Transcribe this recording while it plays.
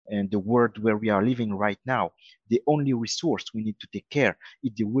and the world where we are living right now, the only resource we need to take care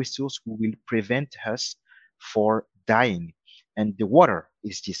is the resource who will prevent us for dying. And the water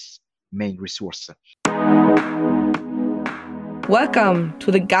is this main resource. Welcome to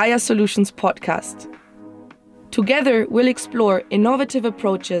the Gaia Solutions podcast. Together, we'll explore innovative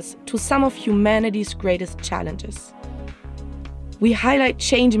approaches to some of humanity's greatest challenges. We highlight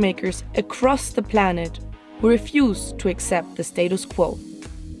changemakers across the planet who refuse to accept the status quo.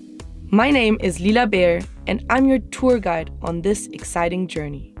 My name is Lila Bear, and I'm your tour guide on this exciting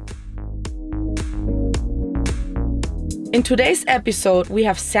journey. In today's episode, we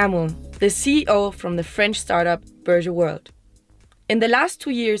have Samuel, the CEO from the French startup Berger World. In the last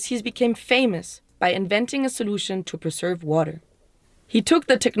 2 years, he's become famous by inventing a solution to preserve water. He took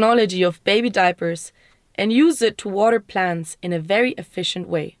the technology of baby diapers and used it to water plants in a very efficient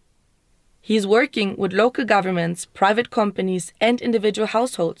way. He is working with local governments, private companies, and individual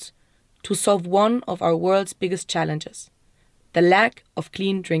households to solve one of our world's biggest challenges, the lack of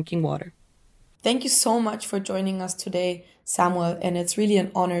clean drinking water. Thank you so much for joining us today, Samuel, and it's really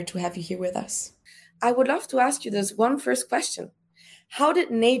an honor to have you here with us. I would love to ask you this one first question. How did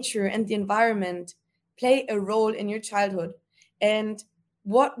nature and the environment play a role in your childhood? And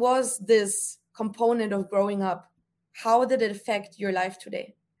what was this component of growing up? How did it affect your life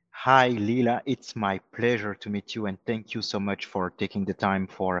today? Hi, Lila. It's my pleasure to meet you, and thank you so much for taking the time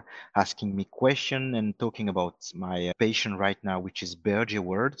for asking me question and talking about my passion right now, which is Berger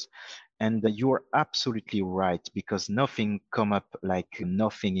Words. And you are absolutely right, because nothing come up like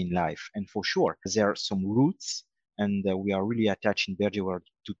nothing in life. And for sure, there are some roots, and we are really attached in Berger World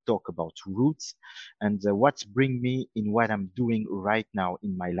to talk about roots. And what's bring me in what I'm doing right now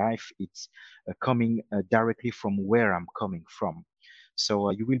in my life, it's coming directly from where I'm coming from.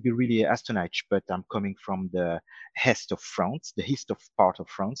 So you will be really astonished, but I'm coming from the east of France, the east of part of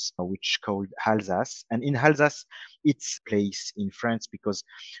France, which called Alsace. And in Alsace, it's a place in France because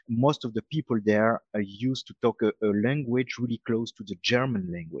most of the people there are used to talk a language really close to the German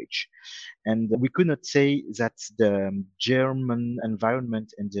language. And we could not say that the German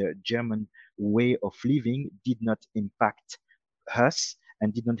environment and the German way of living did not impact us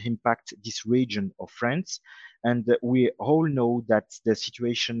and did not impact this region of France. And we all know that the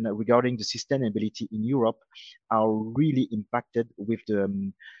situation regarding the sustainability in Europe are really impacted with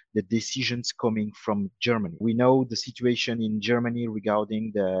the decisions coming from Germany. We know the situation in Germany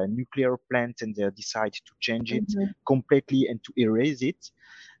regarding the nuclear plant, and they decide to change it completely and to erase it.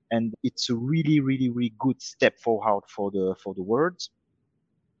 And it's a really, really, really good step forward for the world.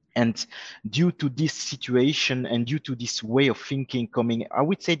 And due to this situation and due to this way of thinking coming, I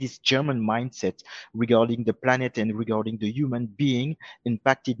would say this German mindset regarding the planet and regarding the human being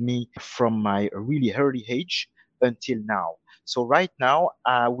impacted me from my really early age until now. So right now,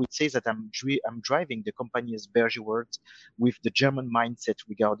 I would say that I'm driving the company as Berger World with the German mindset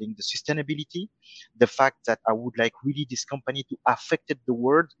regarding the sustainability, the fact that I would like really this company to affect the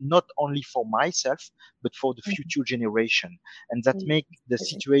world, not only for myself, but for the future generation. And that make the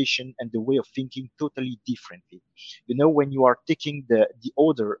situation and the way of thinking totally differently. You know, when you are taking the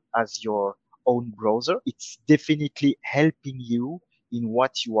other as your own brother, it's definitely helping you in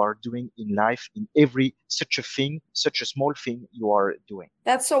what you are doing in life, in every such a thing, such a small thing you are doing.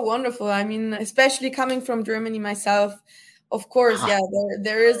 That's so wonderful. I mean, especially coming from Germany myself, of course, yeah,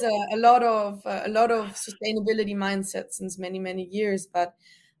 there is a lot of sustainability mindset since many years, but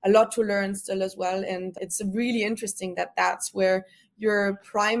a lot to learn still as well. And it's really interesting that that's where your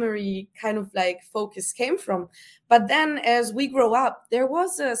primary kind of like focus came from. But then as we grow up, there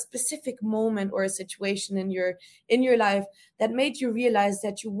was a specific moment or a situation in your life that made you realize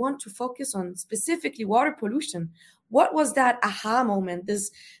that you want to focus on specifically water pollution. What was that aha moment,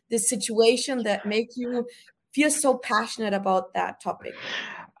 this situation that made you feel so passionate about that topic?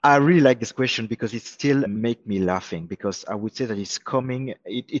 I really like this question because it still make me laughing, because I would say that it's coming.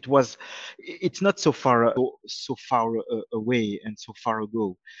 It's not so far away and so far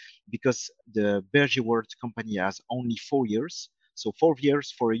ago, because the Berger World company has only 4 years. So 4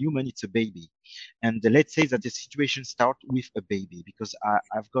 years for a human, it's a baby. And let's say that the situation starts with a baby, because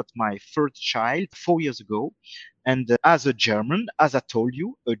I've got my first child 4 years ago. And as a German, as I told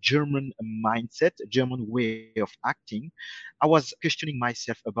you, a German mindset, a German way of acting, I was questioning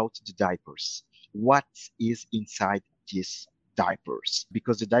myself about the diapers. What is inside these diapers?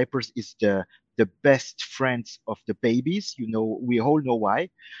 Because the diapers is the best friends of the babies. You know, we all know why.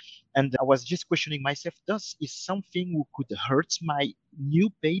 And I was just questioning myself, does is something who could hurt my new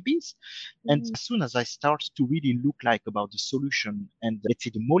babies. And Mhm. as soon as I start to really look like about the solution and let's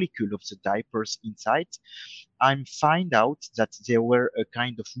say the molecule of the diapers inside, I find out that there were a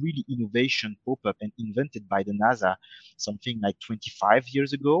kind of really innovation pop up and invented by the NASA something like 25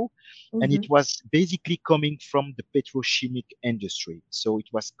 years ago. And it Mhm. was basically coming from the petrochemic industry. So it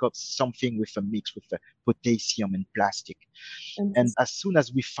was got something with a mix with potassium and plastic. And Interesting. as soon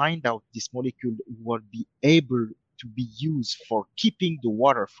as we find out this molecule will be able to be used for keeping the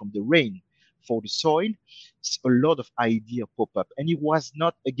water from the rain for the soil, a lot of idea pop up. And it was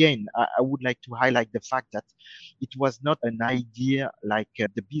not, again, I would like to highlight the fact that it was not an idea like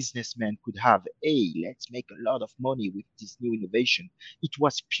the businessman could have, hey, let's make a lot of money with this new innovation. It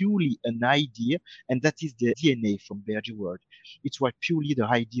was purely an idea, and that is the DNA from Berger World. It was purely the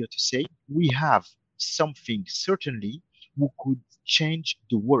idea to say, we have something certainly who could change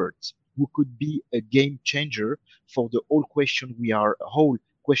the world, who could be a game changer for the whole question we are whole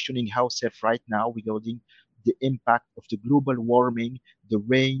questioning ourselves right now regarding the impact of the global warming, the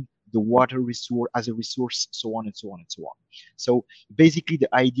rain, the water resource as a resource, so on and so on and so on. So basically,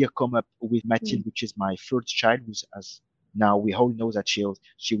 the idea come up with Mathilde, Mm. which is my third child, who's as now we all know that she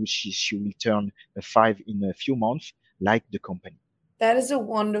will turn 5 in a few months, like the company. That is a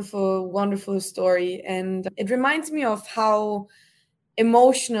wonderful, wonderful story. And it reminds me of how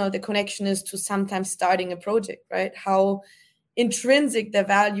emotional the connection is to sometimes starting a project, right? How intrinsic the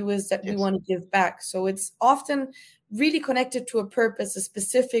value is that we Yes. want to give back. So it's often really connected to a purpose, a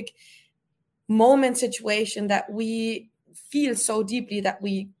specific moment, situation that we feel so deeply that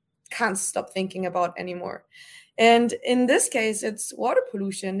we can't stop thinking about anymore. And in this case, it's water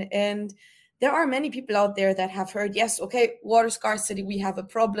pollution. And there are many people out there that have heard, yes, okay, water scarcity, we have a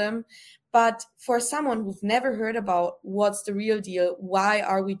problem. But for someone who've never heard about what's the real deal, why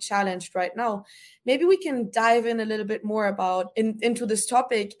are we challenged right now? Maybe we can dive in a little bit more into this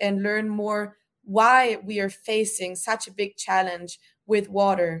topic and learn more why we are facing such a big challenge with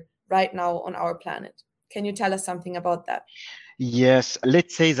water right now on our planet. Can you tell us something about that? Yes,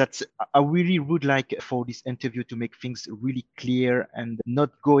 let's say that I really would like for this interview to make things really clear and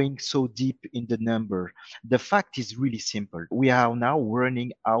not going so deep in the number. The fact is really simple. We are now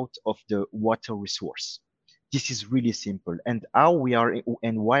running out of the water resource. This is really simple. And how we are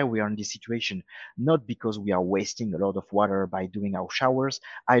and why we are in this situation, not because we are wasting a lot of water by doing our showers.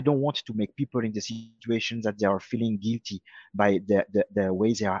 I don't want to make people in the situation that they are feeling guilty by the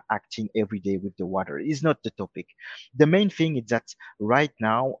way they are acting every day with the water. It's not the topic. The main thing is that right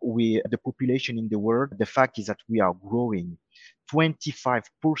now the population in the world, the fact is that we are growing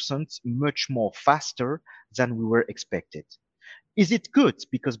 25% much more faster than we were expected. Is it good?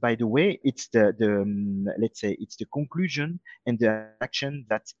 Because by the way, it's the let's say it's the conclusion and the action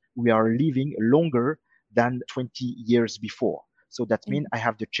that we are living longer than 20 years before. So that means I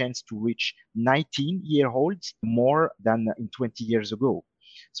have the chance to reach 19-year-olds more than in 20 years ago.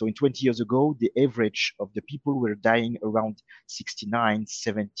 So in 20 years ago, the average of the people were dying around 69,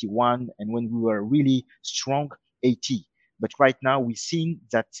 71, and when we were really strong, 80. But right now, we're seeing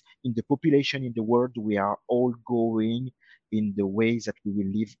that in the population in the world, we are all going in the ways that we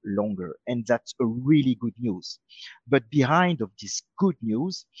will live longer. And that's a really good news. But behind of this good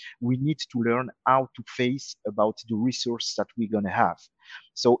news, we need to learn how to face about the resource that we're going to have.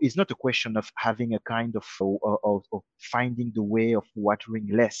 So it's not a question of having a kind of finding the way of watering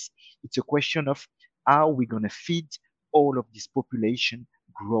less. It's a question of how we're going to feed all of this population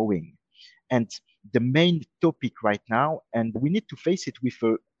growing. And the main topic right now, and we need to face it with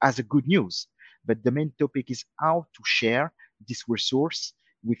as a good news, but the main topic is how to share this resource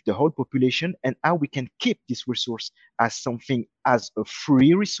with the whole population and how we can keep this resource as something as a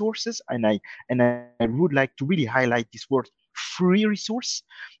free resources. And I would like to really highlight this word free resource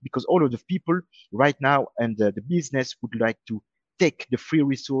because all of the people right now and the business would like to take the free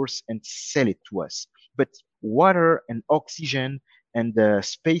resource and sell it to us. But water and oxygen and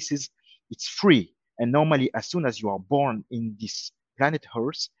spaces, it's free. And normally, as soon as you are born in this planet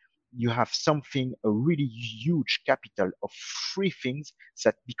Earth, you have something, a really huge capital of free things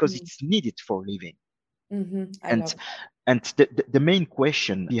that because Mm-hmm. it's needed for living. I And love it. and the main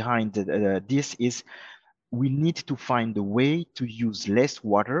question behind this is we need to find a way to use less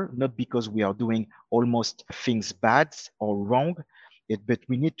water, not because we are doing almost things bad or wrong, but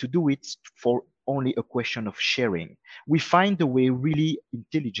we need to do it for only a question of sharing. We find a way really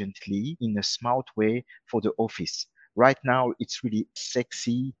intelligently in a smart way for the office. Right now, it's really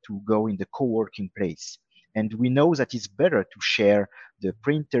sexy to go in the co-working place. And we know that it's better to share the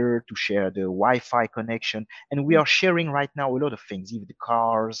printer, to share the Wi-Fi connection. And we are sharing right now a lot of things, even the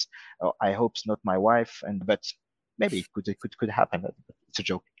cars, I hope it's not my wife, and but Maybe it could happen. But it's a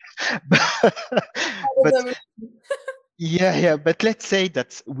joke. How But does that yeah, but let's say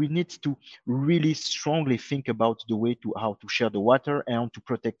that we need to really strongly think about the way to how to share the water and to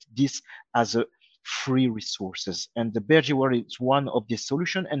protect this as a free resources. And the Bergy water is one of the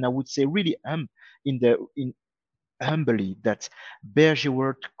solution. And I would say really in humbly that Bergy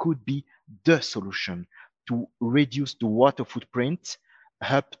World could be the solution to reduce the water footprint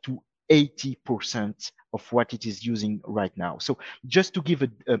up to 80% of what it is using right now. So just to give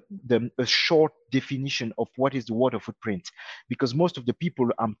a short definition of what is the water footprint, because most of the people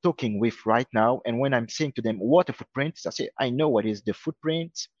I'm talking with right now, and when I'm saying to them water footprint, I say, I know what is the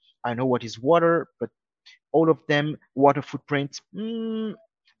footprint, I know what is water, but all of them water footprint.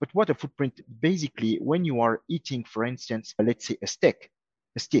 But water footprint, basically, when you are eating, for instance, let's say a stick,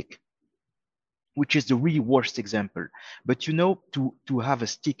 which is the really worst example. But to have a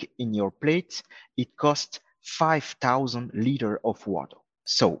stick in your plate, it costs 5,000 liter of water.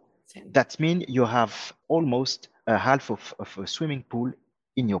 So Same. that means you have almost a half of a swimming pool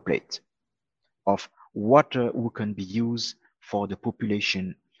in your plate of water who can be used for the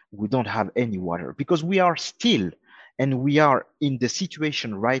population who don't have any water, because we are still, and we are in the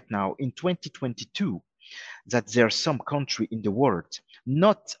situation right now in 2022, that there are some country in the world,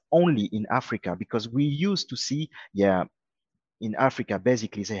 not only in Africa, because we used to see, yeah, in Africa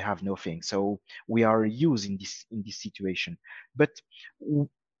basically they have nothing, so we are used in this situation. But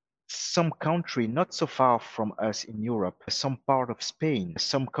some country not so far from us in Europe, some part of Spain,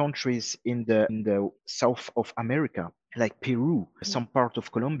 some countries in the south of America, like Peru, some part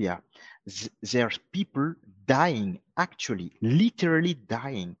of Colombia, there's people dying, actually, literally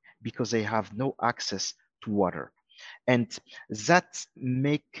dying, because they have no access to water. And that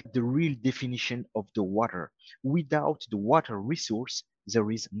make the real definition of the water. Without the water resource,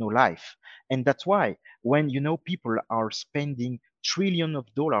 there is no life. And that's why when people are spending trillion of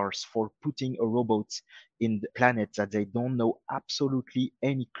dollars for putting a robot in the planet that they don't know absolutely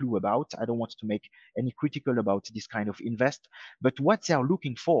any clue about. I don't want to make any critical about this kind of invest, but what they are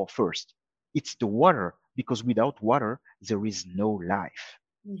looking for first, it's the water, because without water, there is no life.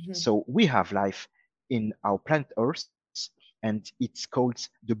 Mhm. So we have life in our planet Earth, and it's called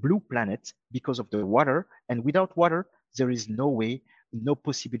the blue planet because of the water. And without water, there is no way, no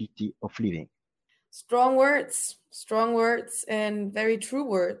possibility of living. Strong words, and very true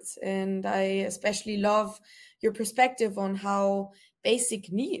words. And I especially love your perspective on how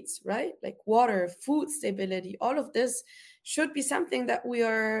basic needs, right? Like water, food stability, all of this should be something that we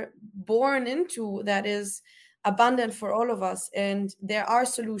are born into, that is abundant for all of us. And there are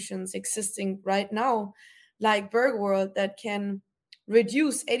solutions existing right now, like Berg World, that can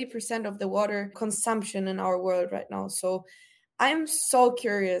reduce 80% of the water consumption in our world right now. So I'm so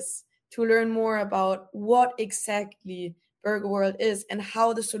curious to learn more about what exactly Burger World is and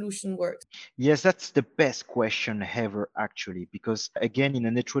how the solution works. Yes, that's the best question ever, actually, because again, in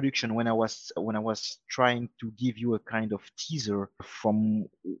an introduction, when I was trying to give you a kind of teaser from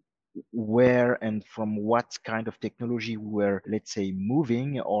where and from what kind of technology we're, let's say,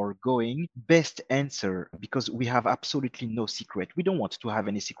 moving or going, best answer, because we have absolutely no secret. We don't want to have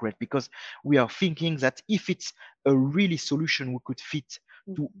any secret, because we are thinking that if it's a really solution we could fit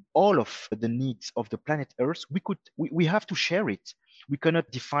to all of the needs of the planet Earth, we have to share it. We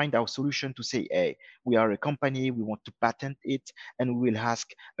cannot define our solution to say, hey, we are a company, we want to patent it, and we will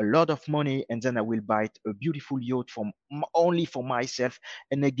ask a lot of money, and then I will buy a beautiful yacht only for myself,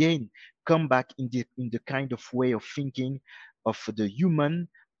 and again come back in the kind of way of thinking of the human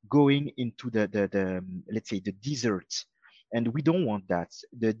going into the let's say the deserts. And we don't want that.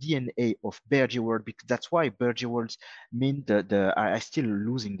 The DNA of Berger world, because that's why Berger worlds mean I still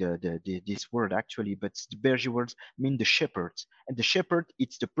losing this word actually, but the Berger worlds mean the shepherd. And the shepherd,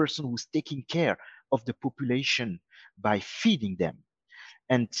 it's the person who's taking care of the population by feeding them.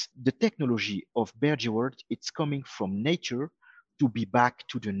 And the technology of Berger world, it's coming from nature to be back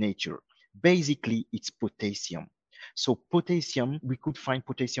to the nature. Basically, it's potassium. So potassium, we could find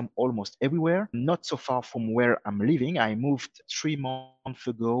potassium almost everywhere. Not so far from where I'm living. I moved 3 months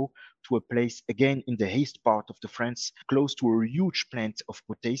ago to a place again in the east part of the France, close to a huge plant of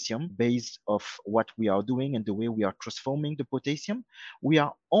potassium. Based of what we are doing and the way we are transforming the potassium, we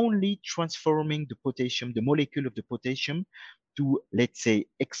are only transforming the potassium, the molecule of the potassium, to, let's say,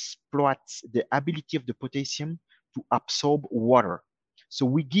 exploit the ability of the potassium to absorb water. So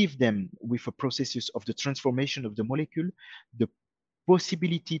we give them, with a processes of the transformation of the molecule, the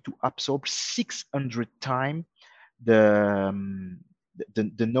possibility to absorb 600 times the,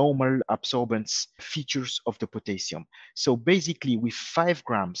 the normal absorbance features of the potassium. So basically, with 5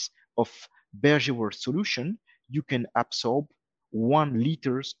 grams of Bergeveur solution, you can absorb 1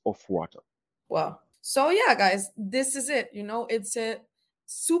 liters of water. Wow. So yeah, guys, this is it. It's a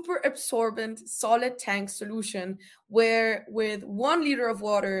super absorbent solid tank solution where with 1 liter of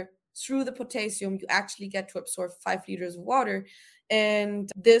water through the potassium, you actually get to absorb 5 liters of water.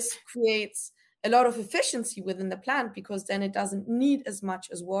 And this creates a lot of efficiency within the plant because then it doesn't need as much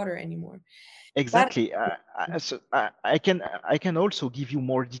as water anymore. That Exactly. I can also give you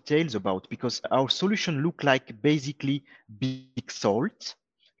more details about, because our solution look like basically big salt,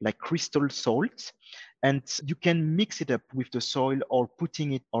 like crystal salt, and you can mix it up with the soil or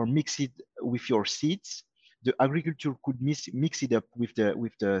putting it or mix it with your seeds. The agriculture could mix it up with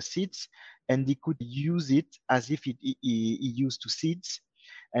the seeds, and they could use it as if it used to seeds,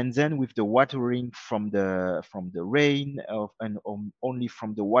 and then with the watering from the rain and only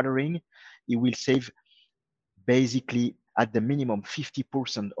from the watering, it will save basically at the minimum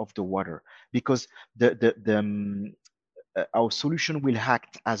 50% of the water, because our solution will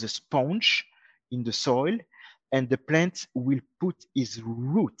act as a sponge in the soil, and the plant will put his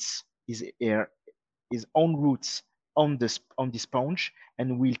own roots on the sponge,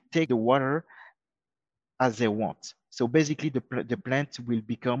 and will take the water as they want. So basically, the plant will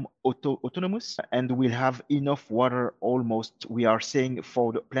become autonomous and will have enough water almost. We are saying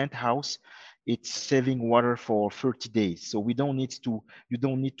for the plant house, it's saving water for 30 days. So you don't need to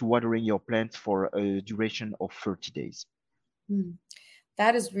watering your plant for a duration of 30 days. Hmm.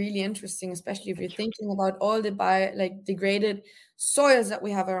 That is really interesting, especially if you're Thank you. thinking about all the degraded soils that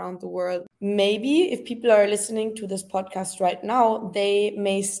we have around the world. Maybe if people are listening to this podcast right now, they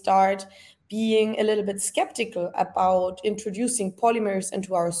may start being a little bit skeptical about introducing polymers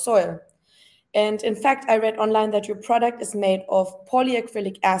into our soil. And in fact, I read online that your product is made of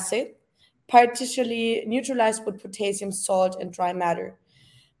polyacrylic acid, partially neutralized with potassium salt and dry matter.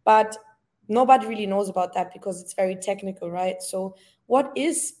 But nobody really knows about that because it's very technical, right? So, what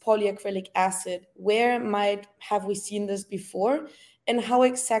is polyacrylic acid? Where might have we seen this before? And how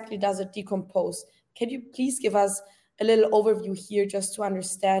exactly does it decompose? Can you please give us a little overview here just to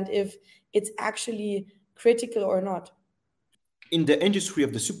understand if it's actually critical or not? In the industry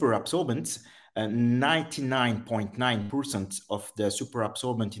of the superabsorbents, 99.9% of the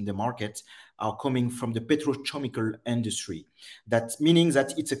superabsorbent in the market are coming from the petrochemical industry. That meaning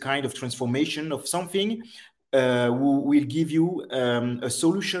that it's a kind of transformation of something who will give you a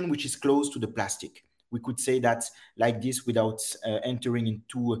solution which is close to the plastic. We could say that like this without entering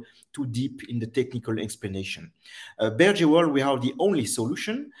into too deep in the technical explanation. Berger World, we are the only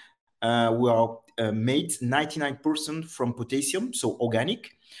solution. We are made 99% from potassium, so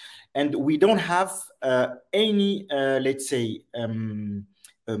organic, and we don't have any, let's say,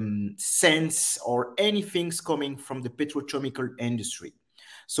 sense or anything coming from the petrochemical industry.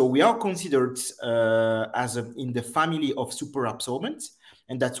 So we are considered in the family of superabsorbents,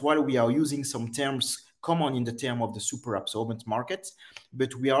 and that's why we are using some terms common in the term of the superabsorbent market,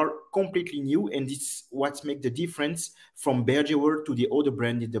 but we are completely new, and it's what makes the difference from Berger to the other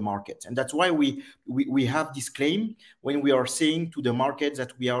brand in the market. And that's why we have this claim when we are saying to the market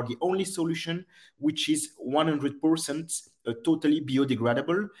that we are the only solution which is 100% totally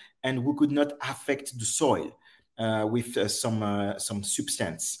biodegradable, and we could not affect the soil with some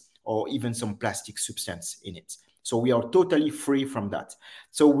substance or even some plastic substance in it. So we are totally free from that.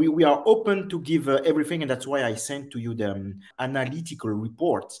 So we are open to give everything, and that's why I sent to you the analytical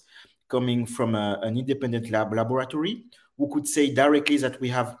report coming from an independent laboratory who could say directly that we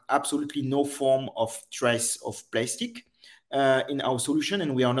have absolutely no form of trace of plastic in our solution,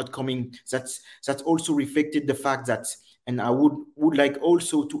 and we are not coming. That's also reflected the fact that, and I would like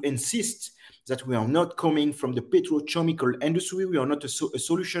also to insist that we are not coming from the petrochemical industry. We are not a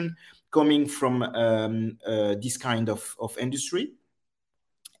solution coming from this kind of industry.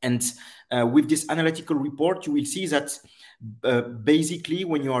 And with this analytical report, you will see that basically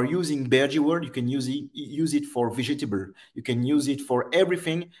when you are using Berger Word, you can use it for vegetable, you can use it for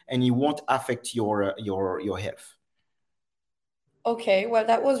everything, and it won't affect your health. Okay, well,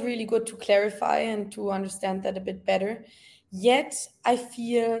 that was really good to clarify and to understand that a bit better. Yet, I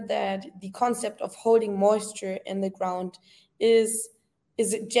feel that the concept of holding moisture in the ground is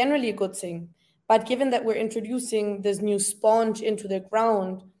is generally a good thing. But given that we're introducing this new sponge into the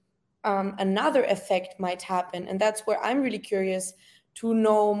ground, another effect might happen, and that's where I'm really curious to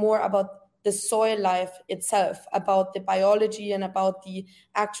know more about the soil life itself, about the biology and about the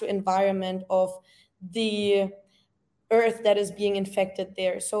actual environment of the earth that is being infected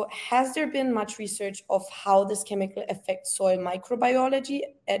there. So, has there been much research of how this chemical affects soil microbiology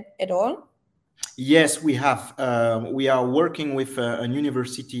at all? Yes, we have. We are working with a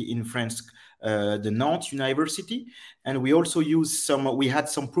university in France, the Nantes University, and we also use some. We had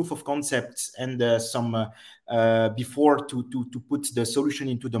some proof of concepts and some before to put the solution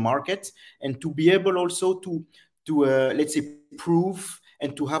into the market, and to be able also to let's say prove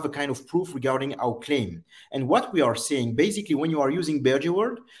and to have a kind of proof regarding our claim. And what we are saying basically, when you are using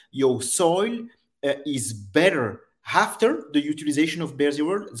Bergeword, your soil is better after the utilization of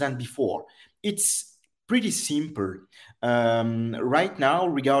Bergeword than before. It's pretty simple. Right now,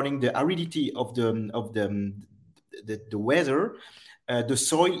 regarding the aridity of the weather, the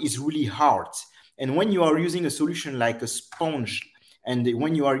soil is really hard. And when you are using a solution like a sponge, and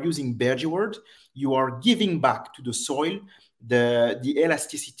when you are using Bergeword, you are giving back to the soil the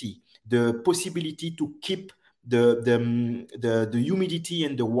elasticity, the possibility to keep the humidity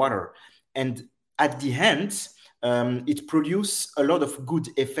and the water. And at the end, it produces a lot of good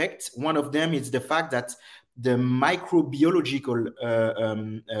effects. One of them is the fact that the microbiological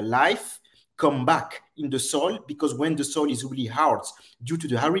life come back in the soil, because when the soil is really hard due to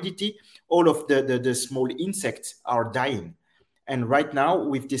the aridity, all of the small insects are dying. And right now,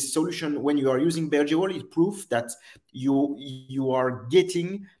 with this solution, when you are using Bergewol, it proves that you are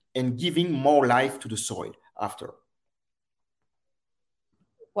getting and giving more life to the soil after.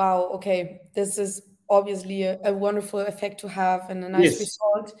 Wow, okay. This is obviously a wonderful effect to have and a nice Yes.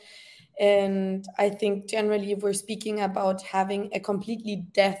 result. And I think generally, if we're speaking about having a completely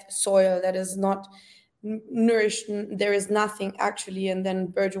dead soil that is not nourished, there is nothing actually, and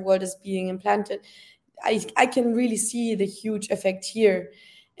then Virtual World is being implanted, I can really see the huge effect here.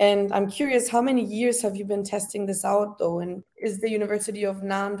 And I'm curious, how many years have you been testing this out, though? And is the University of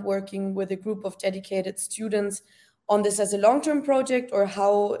Nantes working with a group of dedicated students on this as a long-term project, or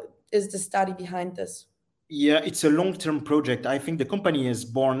how is the study behind this? Yeah, it's a long-term project. I think the company is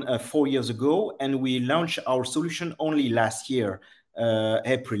born 4 years ago, and we launched our solution only last year,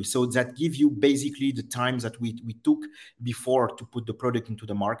 April. So that gives you basically the times that we took before to put the product into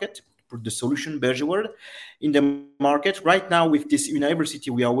the market, put the solution Bergeword in the market. Right now, with this university,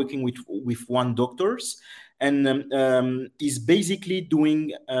 we are working with one doctors, and is basically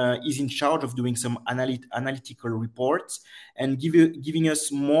doing is in charge of doing some analytical reports and giving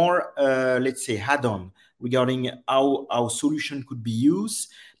us more, let's say, add-on regarding how our solution could be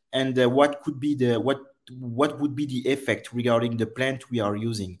used, and what could be what would be the effect regarding the plant we are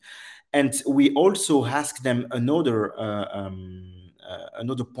using. And we also ask them another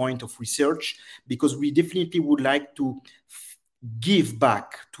point of research, because we definitely would like to give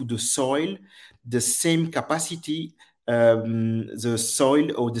back to the soil the same capacity, the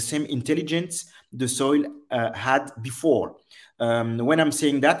soil, or the same intelligence the soil had before. When I'm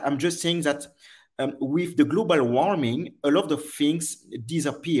saying that, I'm just saying that with the global warming, a lot of things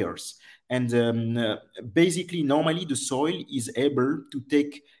disappears. And basically, normally the soil is able to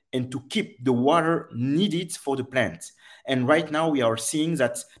take and to keep the water needed for the plant. And right now we are seeing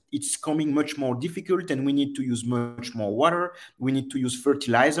that it's coming much more difficult, and we need to use much more water. We need to use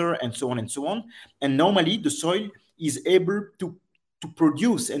fertilizer, and so on and so on. And normally the soil is able to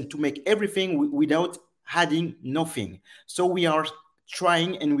produce and to make everything without adding nothing. So we are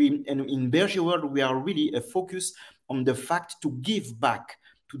trying, and in Berger World we are really focused on the fact to give back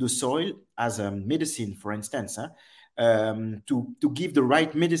to the soil as a medicine, for instance, to give the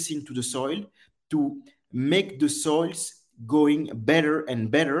right medicine to the soil, to make the soils going better and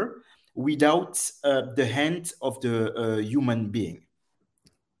better without the hand of the human being.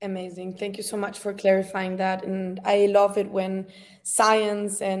 Amazing. Thank you so much for clarifying that. And I love it when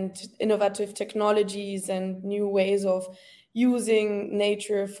science and innovative technologies and new ways of using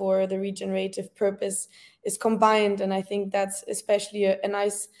nature for the regenerative purpose is combined. And I think that's especially a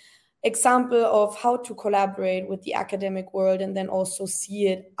nice example of how to collaborate with the academic world and then also see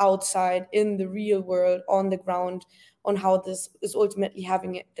it outside in the real world on the ground on how this is ultimately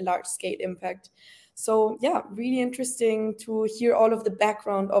having a large scale impact. So yeah, really interesting to hear all of the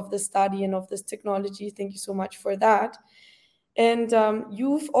background of the study and of this technology. Thank you so much for that. And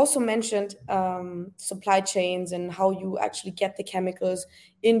you've also mentioned supply chains and how you actually get the chemicals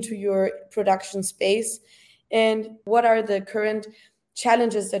into your production space. And what are the current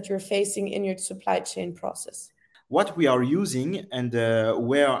challenges that you're facing in your supply chain process? What we are using, and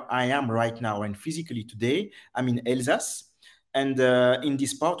where I am right now and physically today, I'm in Alsace. And in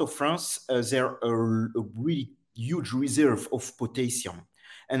this part of France, there are a really huge reserve of potassium.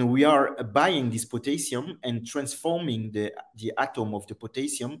 And we are buying this potassium and transforming the atom of the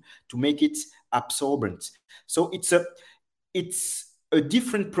potassium to make it absorbent. So it's a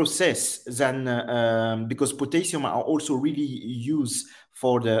different process than because potassium are also really used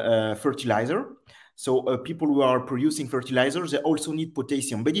for the fertilizer. So people who are producing fertilizers, they also need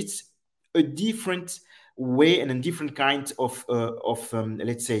potassium, but it's a different way and a different kind of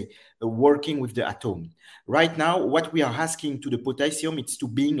let's say working with the atom. Right now, what we are asking to the potassium, it's to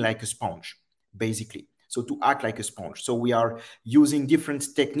being like a sponge, basically. So to act like a sponge. So we are using different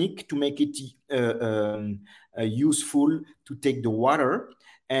technique to make it useful to take the water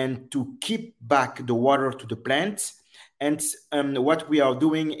and to keep back the water to the plants. And what we are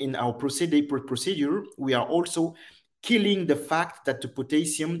doing in our procedure, we are also killing the fact that the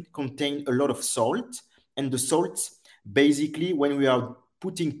potassium contain a lot of salt, and the salts, basically, when we are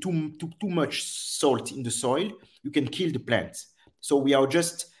putting too much salt in the soil, you can kill the plants. So we are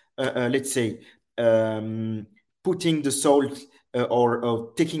just let's say um, putting the salt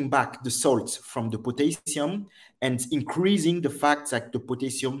or taking back the salt from the potassium and increasing the fact that the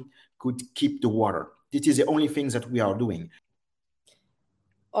potassium could keep the water. This is the only thing that we are doing.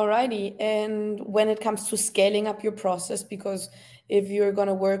 Alrighty. And when it comes to scaling up your process, because if you're going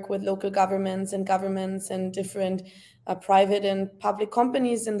to work with local governments and different private and public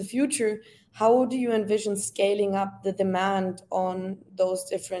companies in the future, how do you envision scaling up the demand on those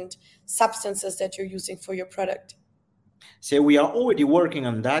different substances that you're using for your product? So we are already working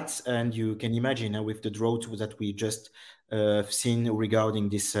on that, and you can imagine with the drought that we just seen regarding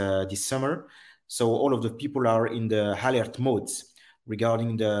this summer. So all of the people are in the alert modes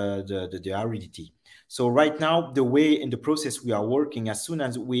regarding the aridity. So right now, the way in the process we are working, as soon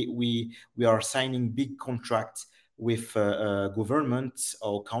as we are signing big contracts with government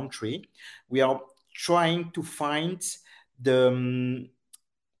or country, we are trying to find the um,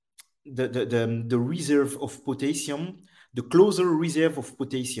 the reserve of potassium, the closer reserve of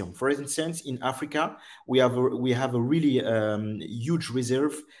potassium. For instance, in Africa, we have a really huge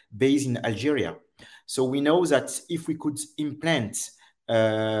reserve based in Algeria. So we know that if we could implant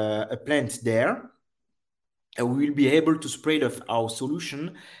a plant there, we will be able to spread of our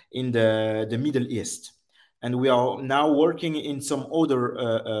solution in the Middle East. And we are now working in some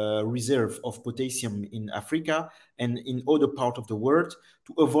other reserve of potassium in Africa and in other part of the world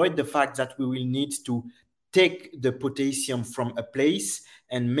to avoid the fact that we will need to take the potassium from a place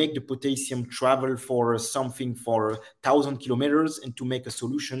and make the potassium travel for something for 1,000 kilometers and to make a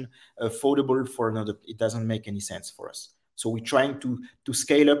solution affordable for another. It doesn't make any sense for us. So we're trying to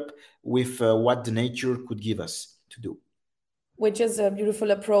scale up with what the nature could give us to do. Which is a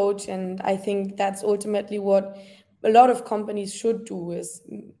beautiful approach, and I think that's ultimately what a lot of companies should do, is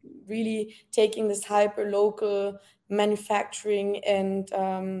really taking this hyper local manufacturing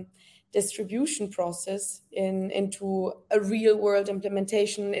and distribution process into a real world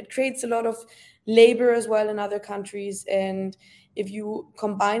implementation. It creates a lot of labor as well in other countries, and if you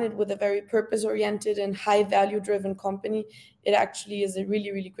combine it with a very purpose oriented and high value driven company, it actually is a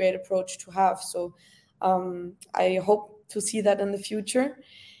really really great approach to have. So I hope to see that in the future.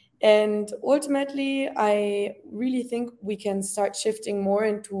 And ultimately, I really think we can start shifting more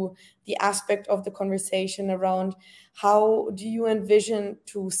into the aspect of the conversation around how do you envision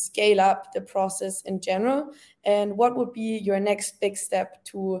to scale up the process in general, and what would be your next big step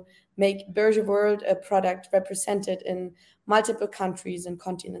to make Berger World a product represented in multiple countries and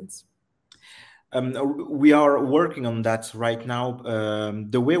continents. We are working on that right now.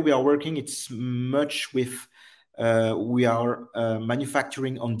 The way we are working, it's much with we are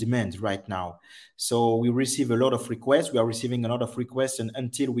manufacturing on demand right now. So we receive a lot of requests. We are receiving a lot of requests, and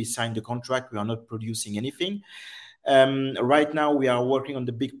until we sign the contract, we are not producing anything. Right now, we are working on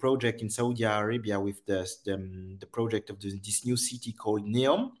the big project in Saudi Arabia with the project of this new city called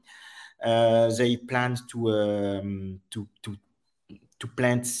Neom. They plan to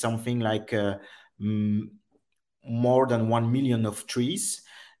plant something like more than 1 million of trees,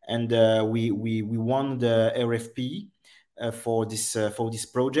 and we won the RFP for this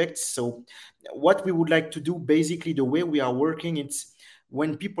project. So what we would like to do, basically, the way we are working, it's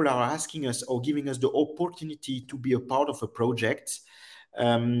when people are asking us or giving us the opportunity to be a part of a project,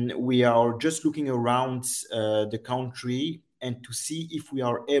 we are just looking around the country and to see if we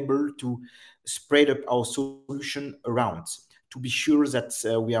are able to spread up our solution around, to be sure that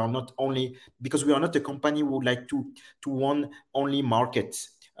we are not only, because we are not a company who would like to won only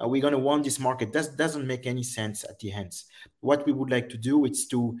markets. We're going to won this market. That doesn't make any sense at the end. What we would like to do is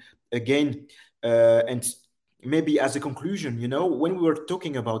to, again, and maybe as a conclusion, when we were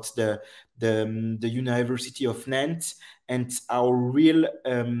talking about the University of Nantes and our real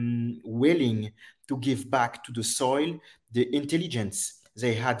willing to give back to the soil the intelligence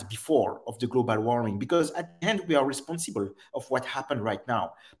they had before of the global warming, because at the end we are responsible of what happened right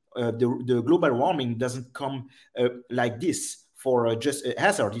now. The global warming doesn't come like this for just a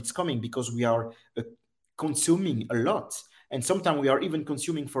hazard. It's coming because we are consuming a lot, and sometimes we are even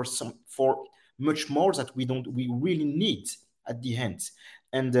consuming for much more that we really need at the end.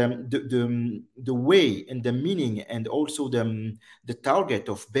 And the way and the meaning and also the target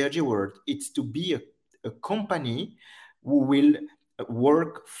of Berger World, it's to be a company who will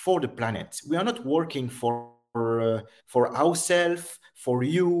work for the planet. We are not working for ourselves, for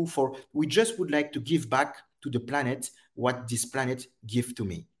you, for we just would like to give back to the planet what this planet give to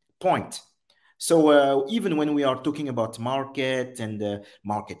me. Point. So even when we are talking about market and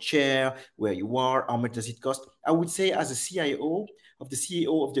market share, where you are, how much does it cost? I would say as a CIO of the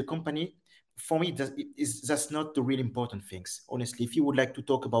CEO of the company, for me, that's not the real important things. Honestly, if you would like to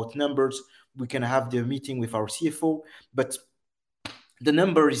talk about numbers, we can have the meeting with our CFO. But the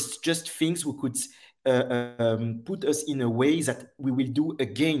number is just things we could put us in a way that we will do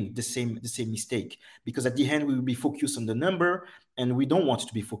again the same mistake, because at the end we will be focused on the number, and we don't want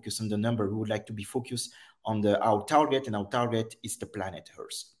to be focused on the number. We would like to be focused on our target, and our target is the planet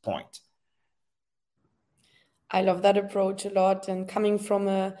Earth. Point. I love that approach a lot, and coming from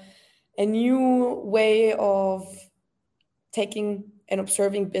a new way of taking and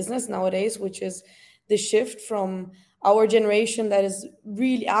observing business nowadays, which is the shift from our generation that is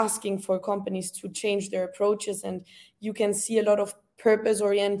really asking for companies to change their approaches. And you can see a lot of purpose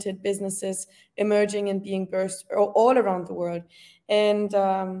oriented businesses emerging and being burst all around the world. And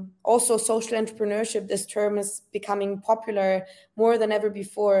also, social entrepreneurship, this term is becoming popular more than ever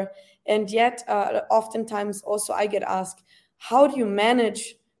before. And yet, oftentimes, also, I get asked, how do you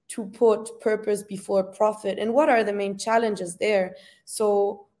manage to put purpose before profit, and what are the main challenges there?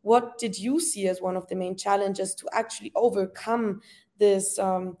 So what did you see as one of the main challenges to actually overcome this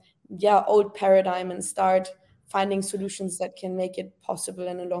old paradigm and start finding solutions that can make it possible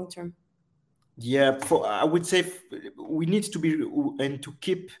in the long term? Yeah, I would say we need to be and to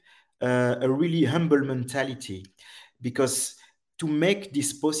keep a really humble mentality, because to make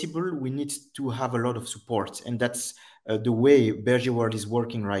this possible, we need to have a lot of support, and that's the way Berger World is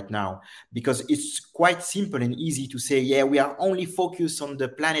working right now. Because it's quite simple and easy to say, yeah, we are only focused on the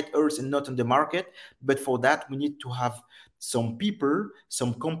planet Earth and not on the market. But for that, we need to have some people,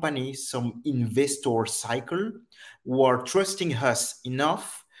 some companies, some investor cycle who are trusting us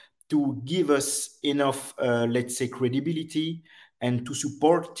enough to give us enough, let's say, credibility, and to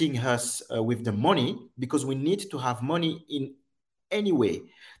supporting us with the money, because we need to have money in any way.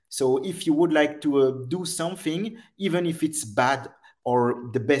 So if you would like to do something, even if it's bad or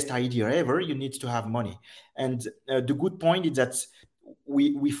the best idea ever, you need to have money. And the good point is that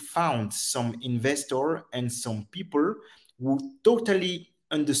we found some investor and some people who totally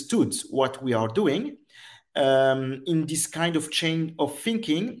understood what we are doing. In this kind of chain of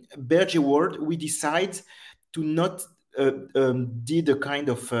thinking, Berger World, we decide to not did a kind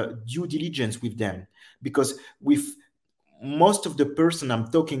of due diligence with them, because with most of the person I'm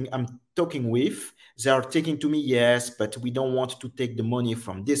talking with, they are taking to me, yes, but we don't want to take the money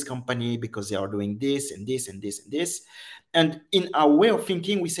from this company because they are doing this and this and this and this. And in our way of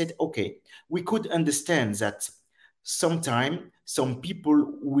thinking, we said, okay, we could understand that sometime some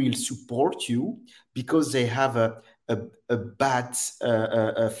people will support you because they have a bad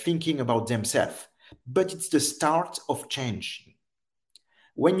thinking about themselves. But it's the start of change.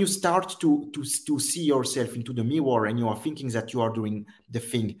 When you start to see yourself into the mirror and you are thinking that you are doing the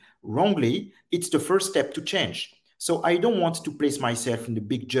thing wrongly, it's the first step to change. So I don't want to place myself in the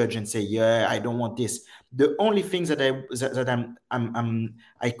big judge and say, yeah, I don't want this. The only thing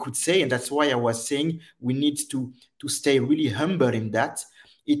I could say, and that's why I was saying we need to stay really humble in that.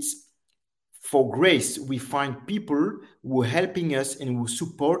 It's for grace, we find people who are helping us and who are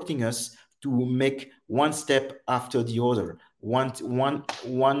supporting us to make one step after the other, one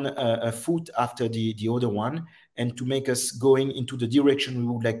foot after the other one, and to make us going into the direction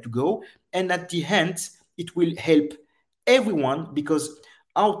we would like to go. And at the end, it will help everyone, because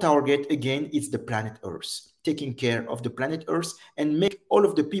our target again is the planet Earth, taking care of the planet Earth and make all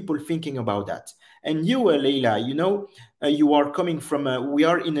of the people thinking about that. And you, Leila, you are coming from we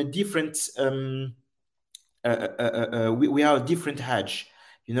are in a different we are a different age,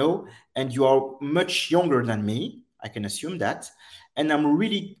 and you are much younger than me, I can assume that. And I'm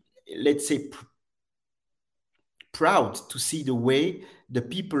really, let's say, proud to see the way the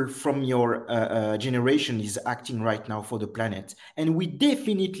people from your generation is acting right now for the planet. And we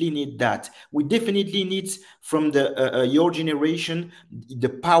definitely need that. We definitely need from the your generation the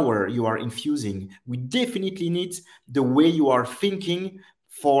power you are infusing. We definitely need the way you are thinking,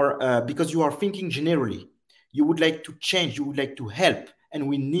 for because you are thinking generally. You would like to change, you would like to help, and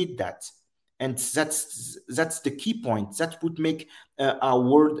we need that. And that's the key point that would make our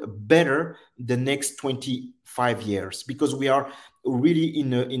world better the next 20 5 years, because we are really in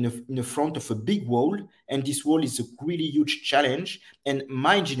the front of a big wall, and this wall is a really huge challenge, and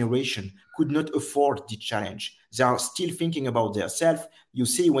my generation could not afford the challenge. They are still thinking about themselves. You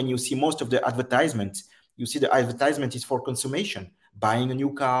see, when you see most of the advertisements, you see the advertisement is for consummation, buying a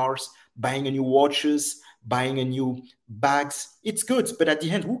new cars, buying a new watches, buying a new bags. It's good, but at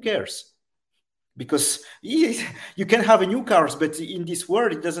the end, who cares? Because you can have a new cars, but in this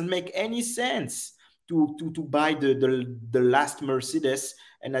world it doesn't make any sense to buy the last Mercedes,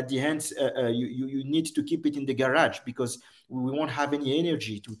 and at the end you need to keep it in the garage because we won't have any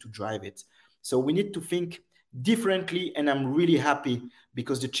energy to drive it. So we need to think differently, and I'm really happy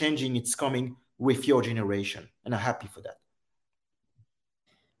because the changing it's coming with your generation, and I'm happy for that.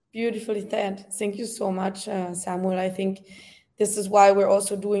 Beautifully said. Thank you so much, Samuel. I think this is why we're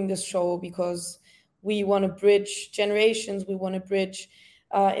also doing this show, because we want to bridge generations, we want to bridge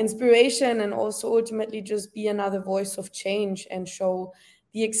inspiration, and also ultimately just be another voice of change and show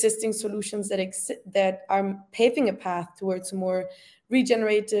the existing solutions that are paving a path towards a more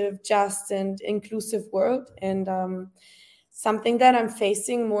regenerative, just, and inclusive world. And something that I'm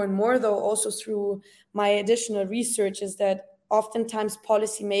facing more and more, though, also through my additional research, is that oftentimes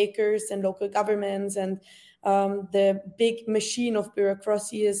policymakers and local governments and the big machine of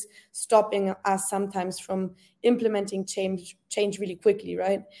bureaucracy is stopping us sometimes from implementing change really quickly,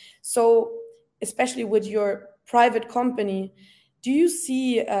 right? So, especially with your private company, do you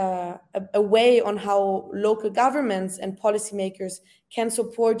see a way on how local governments and policymakers can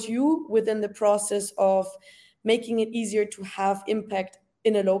support you within the process of making it easier to have impact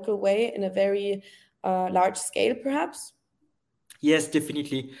in a local way, in a very large scale, perhaps? Yes,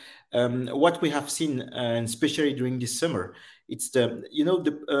 definitely. What we have seen, and especially during this summer, it's the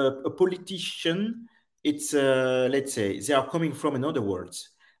the a politician. It's let's say they are coming from another world.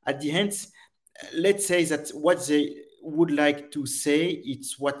 At the end, let's say that what they would like to say,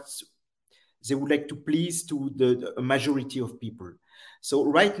 it's what they would like to please to the majority of people. So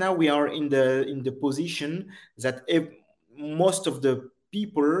right now we are in the position that most of the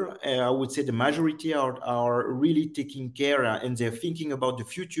people, I would say the majority, are really taking care, and they're thinking about the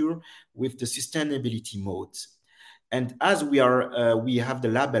future with the sustainability modes. And as we have the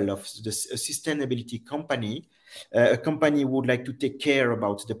label of the sustainability company, a company would like to take care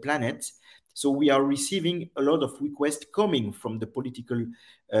about the planet. So we are receiving a lot of requests coming from the political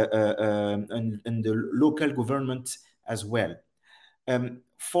and the local government as well.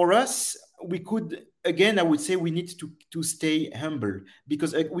 For us, we could, again, I would say we need to stay humble,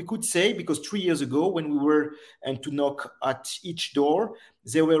 because we could say, because 3 years ago when we were and to knock at each door,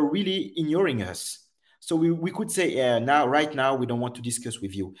 they were really ignoring us. So we could say, yeah, now right now we don't want to discuss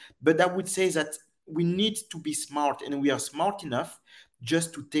with you. But I would say that we need to be smart, and we are smart enough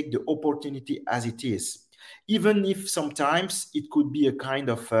just to take the opportunity as it is, even if sometimes it could be a kind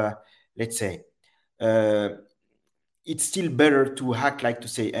of let's say uh, it's still better to act like to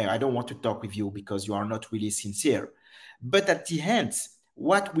say, hey, I don't want to talk with you because you are not really sincere. But at the end,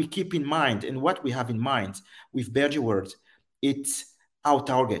 what we keep in mind and what we have in mind with Berger World, it's our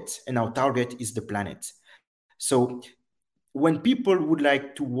target, and our target is the planet. So when people would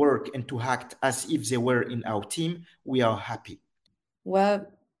like to work and to act as if they were in our team, we are happy. Well,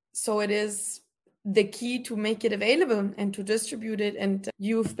 so it is the key to make it available and to distribute it. And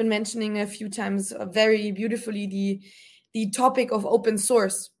you've been mentioning a few times very beautifully the topic of open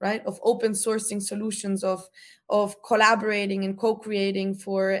source, right? Of open sourcing solutions, of collaborating and co-creating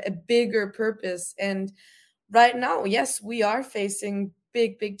for a bigger purpose. And right now, yes, we are facing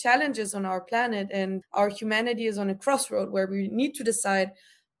big challenges on our planet, and our humanity is on a crossroad where we need to decide,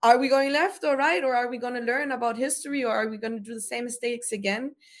 are we going left or right, or are we going to learn about history, or are we going to do the same mistakes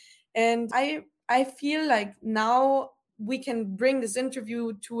again? And I feel like now we can bring this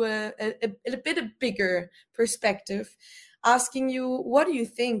interview to a bit a bigger perspective, asking you, what do you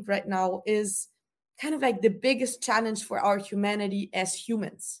think right now is kind of like the biggest challenge for our humanity as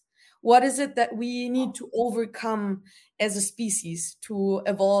humans? What is it that we need to overcome as a species to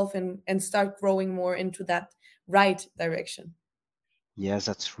evolve and start growing more into that right direction? Yes,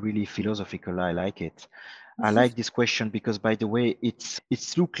 that's really philosophical. I like it. I like this question because, by the way, it's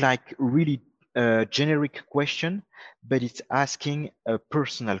look like really a generic question, but it's asking a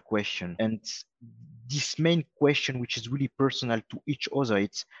personal question. And this main question, which is really personal to each other,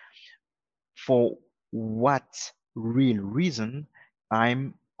 it's for what real reason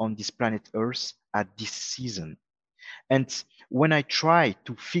I'm on this planet Earth at this season. And when I try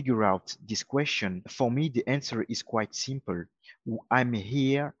to figure out this question, for me, the answer is quite simple. I'm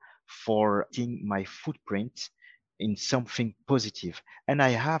here for taking my footprint in something positive, and I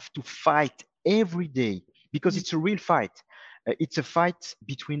have to fight every day because it's a real fight. It's a fight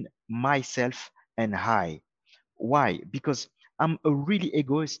between myself and I. Why? Because I'm a really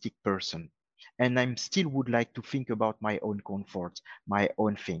egoistic person, and I'm still would like to think about my own comfort, my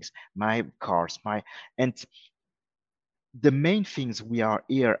own things, my cars, my and the main things we are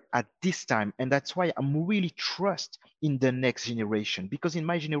here at this time, and that's why I'm really trust in the next generation, because in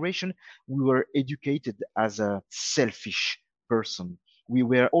my generation we were educated as a selfish person. We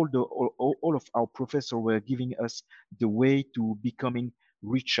were all of our professors were giving us the way to becoming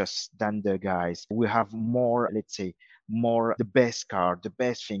richer than the guys. We have more, let's say, more the best car, the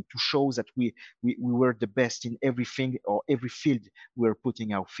best thing to show that we were the best in everything or every field we were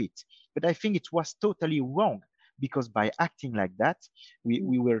putting our feet. But I think it was totally wrong, because by acting like that,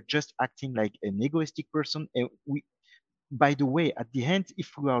 we were just acting like an egoistic person. And we, by the way, at the end,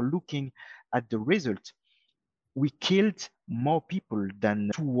 if we are looking at the result, we killed more people than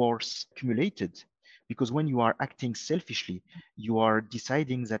 2 wars accumulated. Because when you are acting selfishly, you are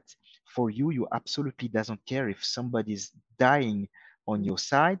deciding that for you, you absolutely doesn't care if somebody's dying on your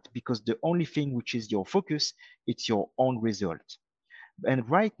side, because the only thing which is your focus, it's your own result. And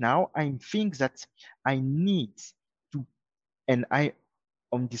right now, I think that I need to, and I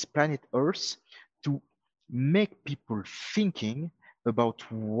on this planet Earth, to make people thinking about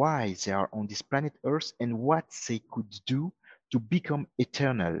why they are on this planet Earth and what they could do to become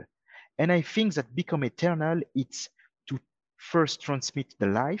eternal. And I think that become eternal, it's to first transmit the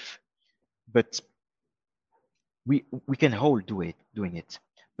life, but we can all do it doing it.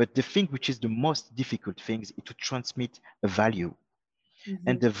 But the thing which is the most difficult thing is to transmit a value.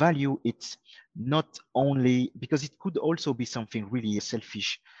 And the value, it's not only because it could also be something really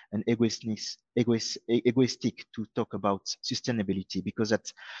selfish and egoistic to talk about sustainability, because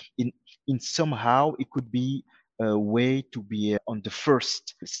that in somehow it could be a way to be on the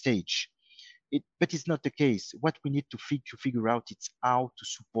first stage. But it's not the case. What we need to figure out is how to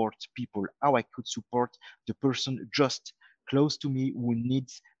support people, how I could support the person just close to me who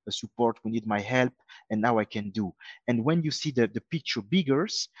needs a support, who need my help, and now I can do. And when you see the picture bigger,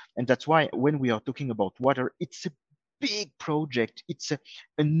 and that's why when we are talking about water, it's a big project, it's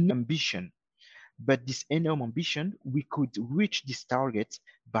an ambition. But this enormous ambition, we could reach this target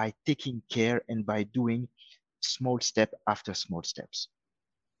by taking care and by doing small step after small steps.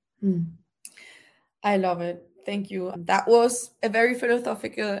 I love it. Thank you. That was a very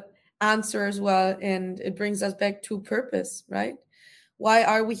philosophical answer as well. And it brings us back to purpose, right? Why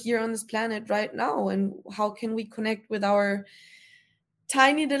are we here on this planet right now? And how can we connect with our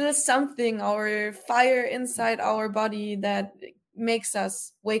tiny little something, our fire inside our body that makes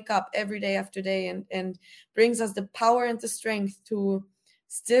us wake up every day after day and brings us the power and the strength to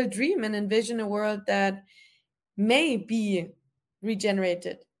still dream and envision a world that may be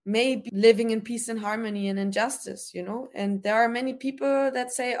regenerated, may be living in peace and harmony and injustice, you know? And there are many people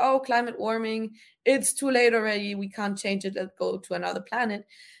that say, oh, climate warming, it's too late already. We can't change it. Let's go to another planet.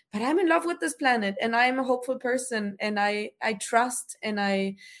 But I'm in love with this planet and I'm a hopeful person and I trust and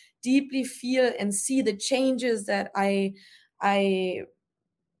I deeply feel and see the changes that I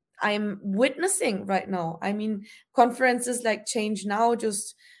I'm witnessing right now. I mean, conferences like Change Now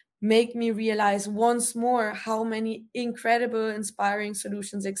just make me realize once more how many incredible, inspiring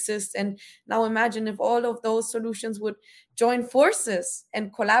solutions exist. And now imagine if all of those solutions would join forces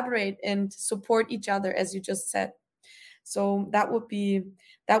and collaborate and support each other, as you just said. So that would be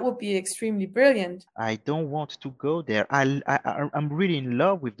extremely brilliant. I don't want to go there. I'm really in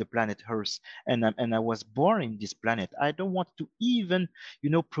love with the planet Earth, and I was born in this planet. I don't want to even,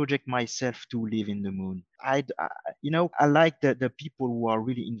 project myself to live in the moon. I like the people who are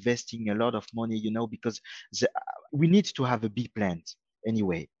really investing a lot of money, because we need to have a big plan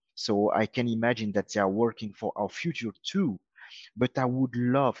anyway. So I can imagine that they are working for our future too. But I would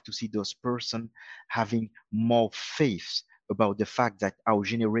love to see those person having more faith about the fact that our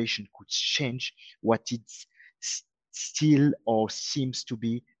generation could change what it's still or seems to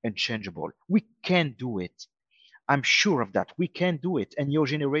be unchangeable. We can do it. I'm sure of that. We can do it. And your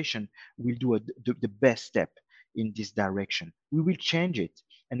generation will do the best step in this direction. We will change it.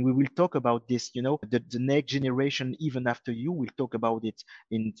 And we will talk about this, the next generation, even after you, will talk about it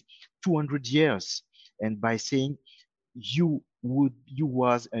in 200 years. And by saying you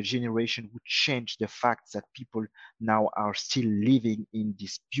was a generation who changed the fact that people now are still living in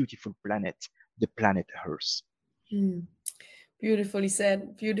this beautiful planet, the planet Earth. Hmm. Beautifully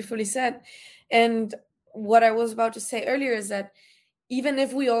said. Beautifully said. And what I was about to say earlier is that even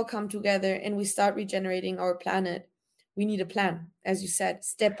if we all come together and we start regenerating our planet, we need a plan, as you said,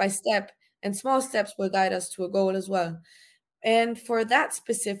 step by step, and small steps will guide us to a goal as well. And for that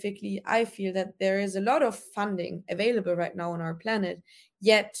specifically, I feel that there is a lot of funding available right now on our planet,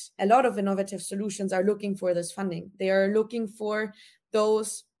 yet a lot of innovative solutions are looking for this funding. They are looking for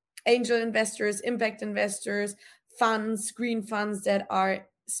those angel investors, impact investors, funds, green funds that are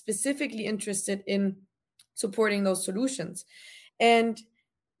specifically interested in supporting those solutions. And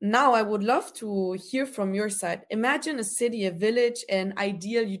now I would love to hear from your side. Imagine a city, a village, an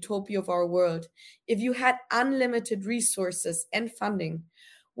ideal utopia of our world. If you had unlimited resources and funding,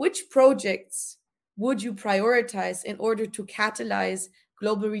 which projects would you prioritize in order to catalyze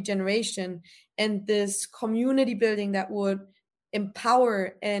global regeneration and this community building that would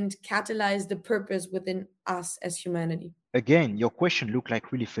empower and catalyze the purpose within us as humanity? Again, your question looked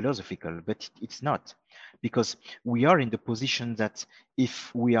like really philosophical, but it's not, because we are in the position that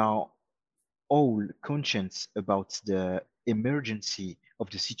if we are all conscious about the emergency of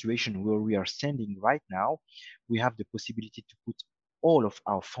the situation where we are standing right now, we have the possibility to put all of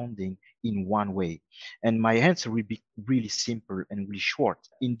our funding in one way. And my answer will be really simple and really short.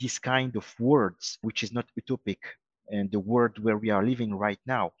 In this kind of words, which is not utopic, and the world where we are living right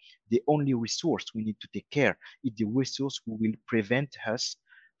now, the only resource we need to take care is the resource who will prevent us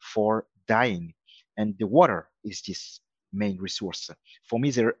for dying. And the water is this main resource. For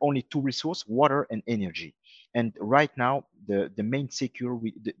me, there are only two resources, water and energy. And right now, the main secure,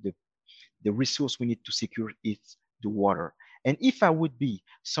 the resource we need to secure is the water. And if I would be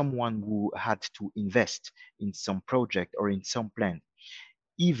someone who had to invest in some project or in some plan,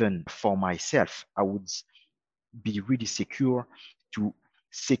 even for myself, I would be really secure to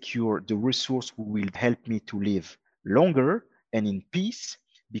secure the resource who will help me to live longer and in peace,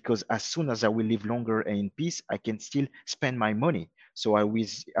 because as soon as I will live longer and in peace, I can still spend my money. So I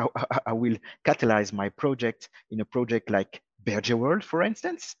will catalyze my project in a project like Berger World, for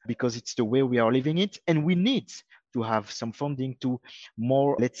instance, because it's the way we are living it. And we need to have some funding to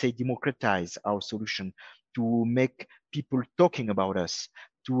more, let's say, democratize our solution, to make people talking about us,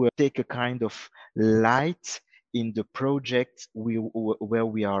 to take a kind of light in the project where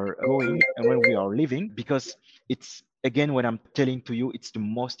we are going and where we are living, because it's, again, when I'm telling to you, it's the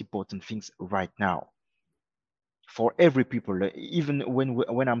most important things right now for every people. Even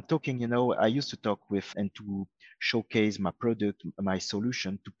when I'm talking, I used to talk with and to showcase my product, my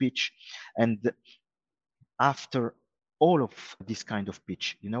solution, to pitch. And after all of this kind of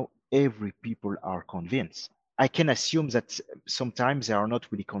pitch, every people are convinced. I can assume that sometimes they are not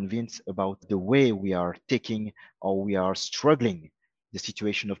really convinced about the way we are taking or we are struggling the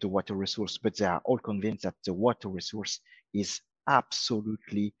situation of the water resource, but they are all convinced that the water resource is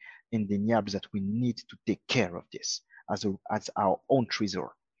absolutely indeniable, that we need to take care of this as our own treasure.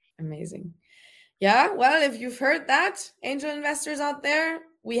 Amazing. Yeah, well, if you've heard that, angel investors out there,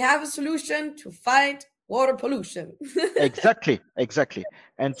 we have a solution to fight water pollution. Exactly.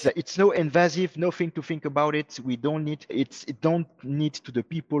 And it's no invasive, nothing to think about it. We don't need it don't need to the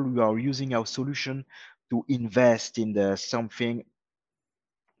people who are using our solution to invest in something.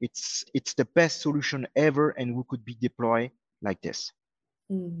 It's the best solution ever, and we could be deployed like this.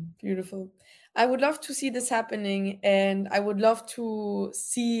 Beautiful. I would love to see this happening, and I would love to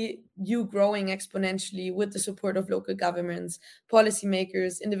see you growing exponentially with the support of local governments,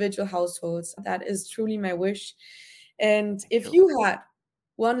 policymakers, individual households. That is truly my wish. And if you had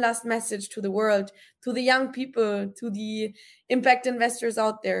one last message to the world, to the young people, to the impact investors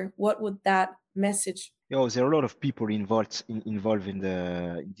out there, what would that message? There are a lot of people involved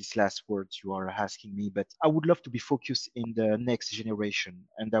in these last words you are asking me, but I would love to be focused in the next generation,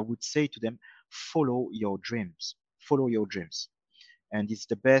 and I would say to them, follow your dreams, follow your dreams, and it's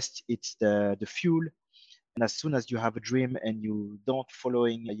the best, it's the fuel. And as soon as you have a dream and you don't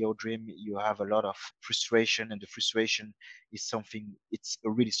following your dream, you have a lot of frustration, and the frustration is something, it's a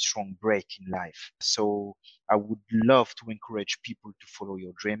really strong break in life. So I would love to encourage people to follow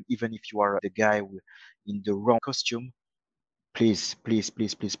your dream, even if you are the guy in the wrong costume. Please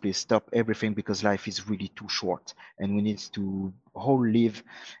stop everything, because life is really too short, and we need to all live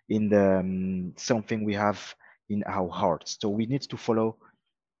in the something we have in our hearts. So we need to follow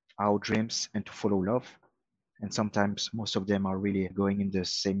our dreams and to follow love, and sometimes most of them are really going in the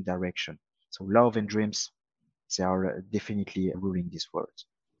same direction. So love and dreams, they are definitely ruling this world.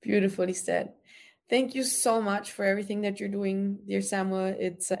 Beautifully said. Thank you so much for everything that you're doing, dear Samuel.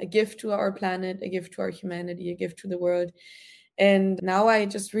 It's a gift to our planet, a gift to our humanity, a gift to the world. And now I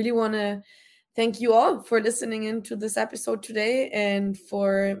just really want to thank you all for listening into this episode today and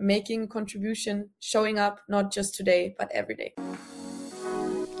for making a contribution, showing up not just today, but every day.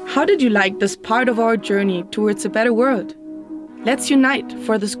 How did you like this part of our journey towards a better world? Let's unite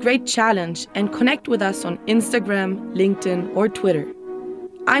for this great challenge and connect with us on Instagram, LinkedIn, or Twitter.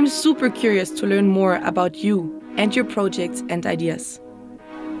 I'm super curious to learn more about you and your projects and ideas.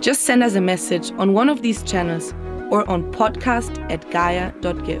 Just send us a message on one of these channels or on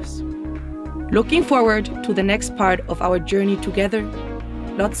podcast@gaia.gives. Looking forward to the next part of our journey together.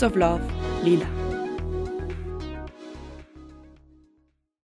 Lots of love, Lila.